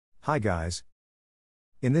Hi guys.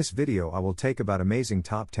 In this video I will take about amazing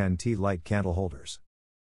top 10 Tealight candle holders.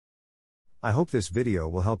 I hope this video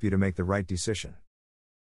will help you to make the right decision.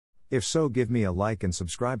 If so, give me a like and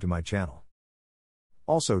subscribe to my channel.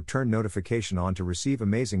 Also turn notification on to receive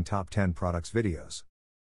amazing top 10 products videos.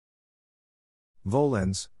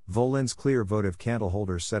 Volens clear votive candle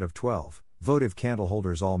holders set of 12, votive candle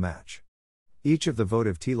holders all match. Each of the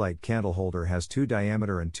votive Tealight candle holder has 2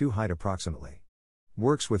 diameter and 2 height approximately.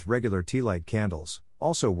 Works with regular Tealight candles,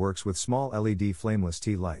 also works with small LED flameless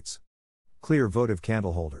tea lights. Clear votive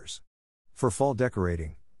candle holders. For fall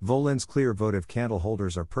decorating, Volens clear votive candle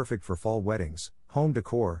holders are perfect for fall weddings, home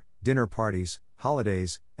decor, dinner parties,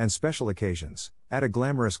 holidays, and special occasions. Add a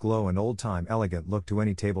glamorous glow and old-time elegant look to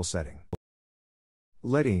any table setting.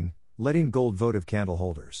 Letine gold votive candle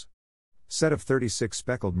holders. Set of 36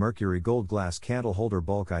 speckled Mercury gold glass candle holder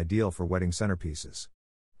bulk, ideal for wedding centerpieces.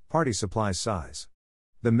 Party supplies size.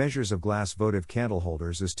 The measures of glass votive candle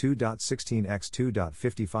holders is 2.16 x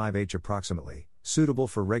 2.55 h approximately, suitable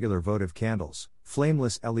for regular votive candles,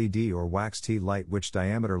 flameless LED or wax tea light which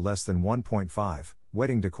diameter less than 1.5,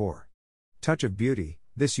 wedding decor. Touch of beauty,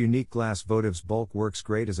 this unique glass Votives bulk works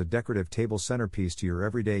great as a decorative table centerpiece to your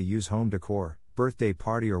everyday use home decor, birthday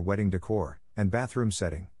party or wedding decor, and bathroom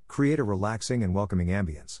setting. Create a relaxing and welcoming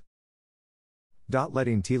ambience.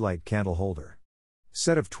 Letine Tealight candle holder.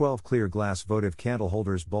 Set of 12 clear glass votive candle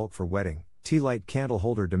holders bulk for wedding, Tealight candle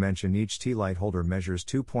holder dimension. Each Tealight holder measures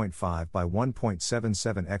 2.5 by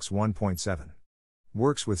 1.77 x 1.7.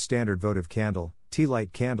 Works with standard votive candle,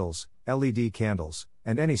 Tealight candles, LED candles,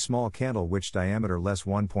 and any small candle which diameter less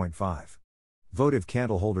 1.5. Votive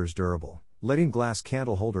candle holders durable. Letine glass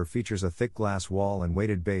candle holder features a thick glass wall and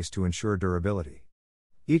weighted base to ensure durability.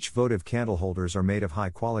 Each votive candle holders are made of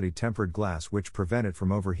high quality tempered glass which prevent it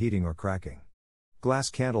from overheating or cracking.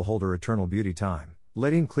 Glass candle holder eternal beauty time.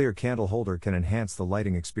 Letine clear candle holder can enhance the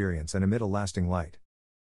lighting experience and emit a lasting light.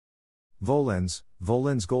 Volens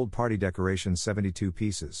gold party decoration 72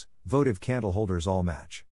 pieces, votive candle holders all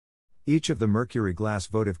match. Each of the Mercury glass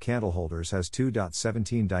votive candle holders has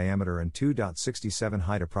 2.17 diameter and 2.67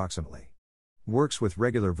 height approximately. Works with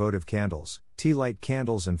regular votive candles, Tealight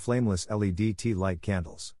candles and flameless LED tea light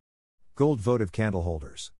candles. Gold votive candle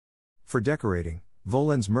holders. For decorating,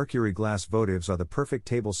 Volens Mercury glass votives are the perfect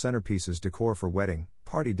table centerpieces decor for wedding,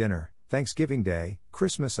 party dinner, Thanksgiving Day,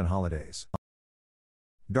 Christmas and holidays.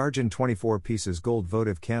 DARJEN 24 pieces gold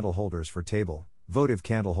votive candle holders for table, votive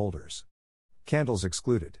candle holders. Candles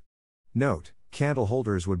excluded. Note, candle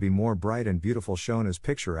holders would be more bright and beautiful shown as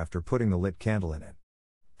picture after putting the lit candle in it.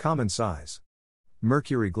 Common size.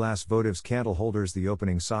 Mercury glass votives candle holders. The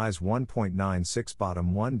opening size 1.96,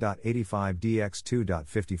 bottom 1.85 dx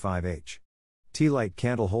 2.55 h. Tealight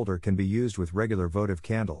candle holder can be used with regular votive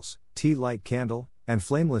candles, Tealight candle, and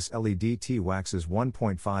flameless LED tea waxes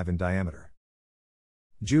 1.5 in diameter.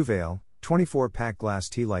 Juvail 24-pack glass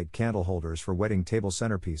Tealight candle holders for wedding table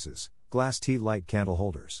centerpieces, glass Tealight candle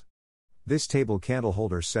holders. This table candle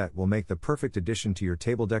holder set will make the perfect addition to your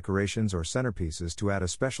table decorations or centerpieces to add a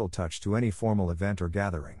special touch to any formal event or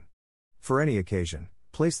gathering. For any occasion,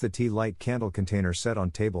 place the Tealight candle container set on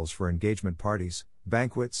tables for engagement parties,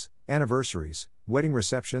 banquets, anniversaries, wedding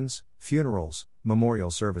receptions, funerals, memorial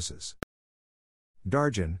services.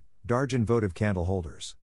 DARJEN votive candle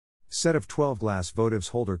holders. Set of 12 glass votives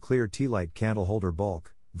holder clear Tealight candle holder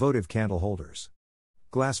bulk, votive candle holders.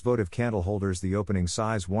 Glass votive candle holders. The opening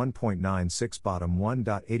size 1.96, bottom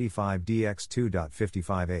 1.85 dx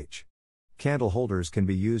 2.55 h. Candle holders can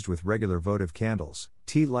be used with regular votive candles,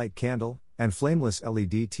 Tealight candle, and flameless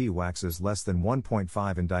LED tea waxes less than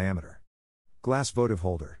 1.5 in diameter. Glass votive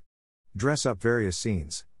holder. Dress up various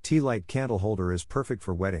scenes. Tealight candle holder is perfect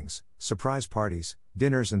for weddings, surprise parties,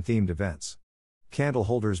 dinners and themed events. Candle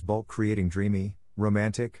holders bulk creating dreamy,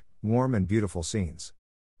 romantic, warm and beautiful scenes.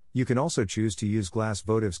 You can also choose to use glass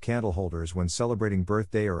votives candle holders when celebrating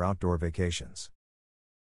birthday or outdoor vacations.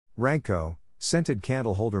 Ranco scented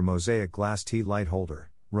candle holder. Mosaic glass tea light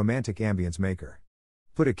holder, romantic ambience maker.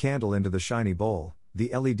 Put a candle into the shiny bowl,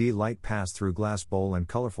 the LED light pass through glass bowl and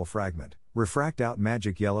colorful fragment, refract out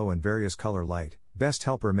magic yellow and various color light, best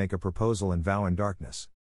helper make a proposal and vow in darkness.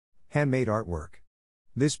 Handmade artwork.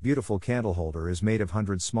 This beautiful candle holder is made of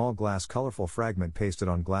 100 small glass colorful fragment pasted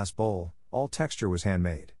on glass bowl, all texture was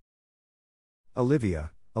handmade.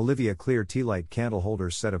 ELIVIA clear Tealight candle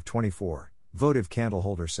holders set of 24, votive candle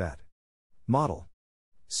holder set. Model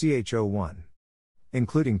CH01.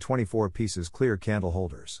 Including 24 pieces clear candle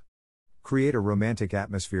holders. Create a romantic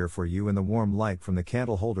atmosphere for you, and the warm light from the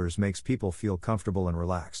candle holders makes people feel comfortable and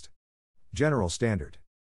relaxed. General standard.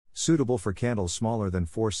 Suitable for candles smaller than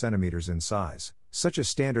 4 cm in size, such as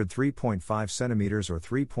standard 3.5 cm or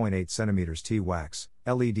 3.8 cm T wax,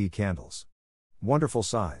 LED candles. Wonderful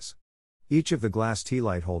size. Each of the glass tea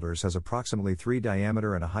light holders has approximately 3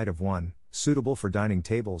 diameter and a height of 1, suitable for dining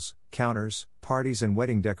tables, counters, parties and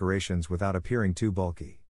wedding decorations without appearing too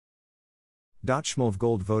bulky. SHMILMH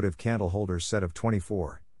Gold Votive Candle Holders Set of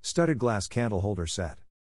 24, Studded Glass Candle Holder Set.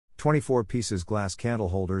 24 pieces glass candle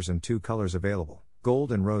holders in 2 colors available,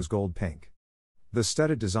 gold and rose gold pink. The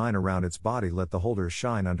studded design around its body let the holders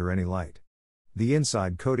shine under any light. The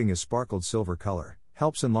inside coating is sparkled silver color,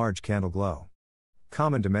 helps enlarge candle glow.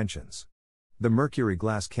 Common dimensions. The Mercury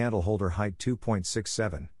glass candle holder height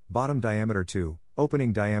 2.67, bottom diameter 2,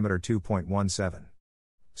 opening diameter 2.17.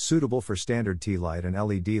 Suitable for standard tea light and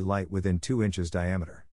LED light within 2 inches diameter.